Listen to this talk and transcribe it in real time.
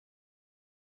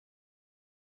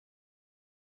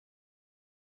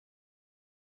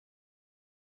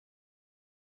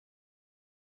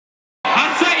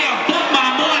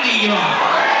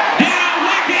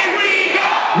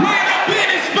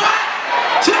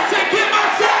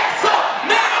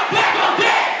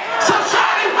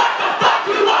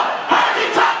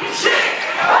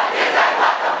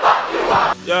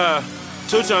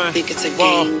2 chains.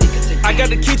 I got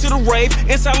the key to the rave,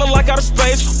 inside look like outer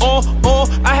space.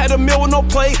 I had a meal with no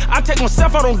play. I take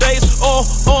myself out on dates.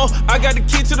 I got the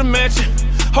key to the mansion.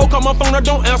 Ho call my phone, I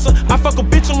don't answer. I fuck a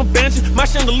bitch on the bench. My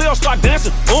chandelier start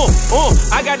dancing.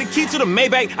 I got the key to the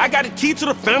Maybach. I got the key to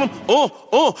the Phantom.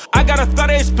 I got a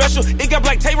 38 special. It got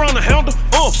black tape around the handle.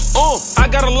 I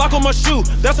got a lock on my shoe.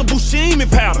 That's a Buscemi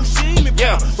powder.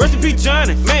 Yeah, recipe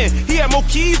Johnny. Man, he had more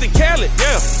keys than Khaled.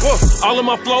 Yeah, whoa. All of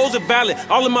my flows are valid.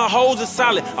 All of my hoes are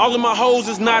solid. All of my hoes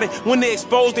is naughty. When they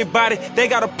expose their body, they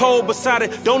got a pole beside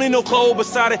it. Don't need no clothes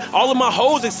beside it. All of my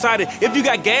hoes excited. If you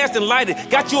got gas, then light it.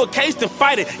 Got you a case, then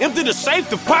fight it. Empty the safe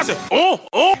deposit.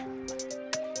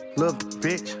 Look,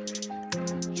 bitch,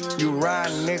 you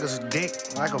ride niggas' dick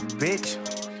like a bitch.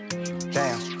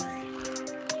 Damn.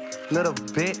 Little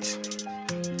bitch,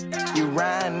 you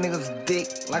ride niggas'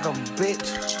 dick like a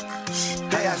bitch.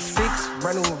 I got 6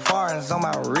 brand new foreigns on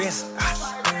my wrist.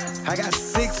 I got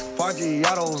 6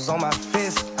 Forgiatos on my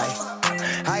fist.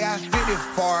 I got 50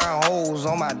 foreign hoes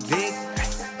on my dick.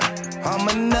 I'm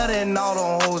a nut and all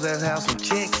the hoes that have some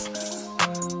chicks.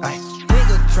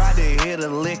 Nigga tried to hit a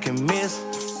lick and miss.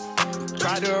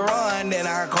 Tried to run, then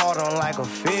I caught him like a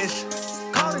fish.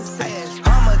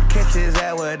 I'ma catch his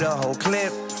ass with the whole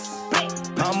clip.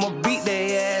 I'ma beat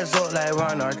their ass up like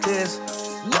Ron Artist.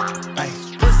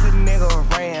 Pussy nigga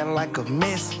ran like a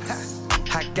miss.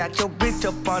 I got your bitch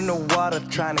up on the water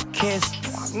trying to kiss.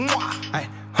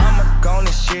 I'ma go on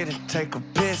this shit and take a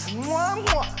piss.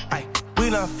 We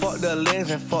done fucked the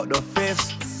legs and fucked the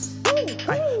fists.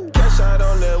 Cash out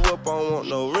on that whip, I don't want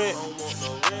no rent.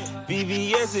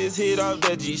 VVS is hit off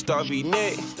that G-Star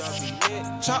V-neck.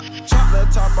 Chop the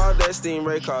top off that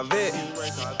Stingray Corvette.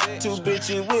 2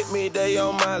 bitches with me, they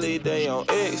on Molly, they on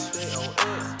X.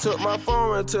 Took my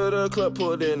phone to the club,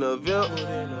 put in a VIP.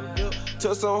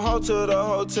 Took some hoe to the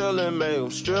hotel and made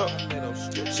them strip.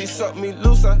 She sucked me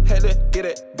loose, I had to get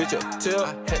that bitch a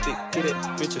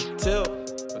tip.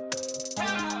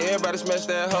 Everybody smash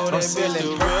that hoe, that bitch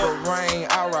do real. Rain,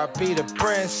 R.I.P. the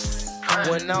Prince.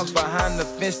 When I was behind the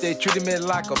fence, they treated me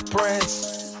like a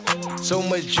prince. So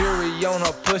much jewelry on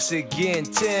her pussy getting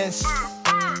tense.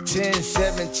 10,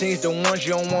 17's the ones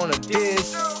you don't wanna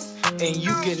diss. And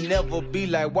you can never be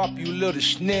like WAP, you little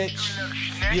snitch.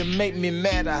 You make me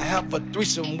mad, I have a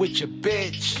threesome with your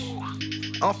bitch.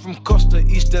 I'm from Costa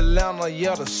East Atlanta,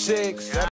 yeah, the 6.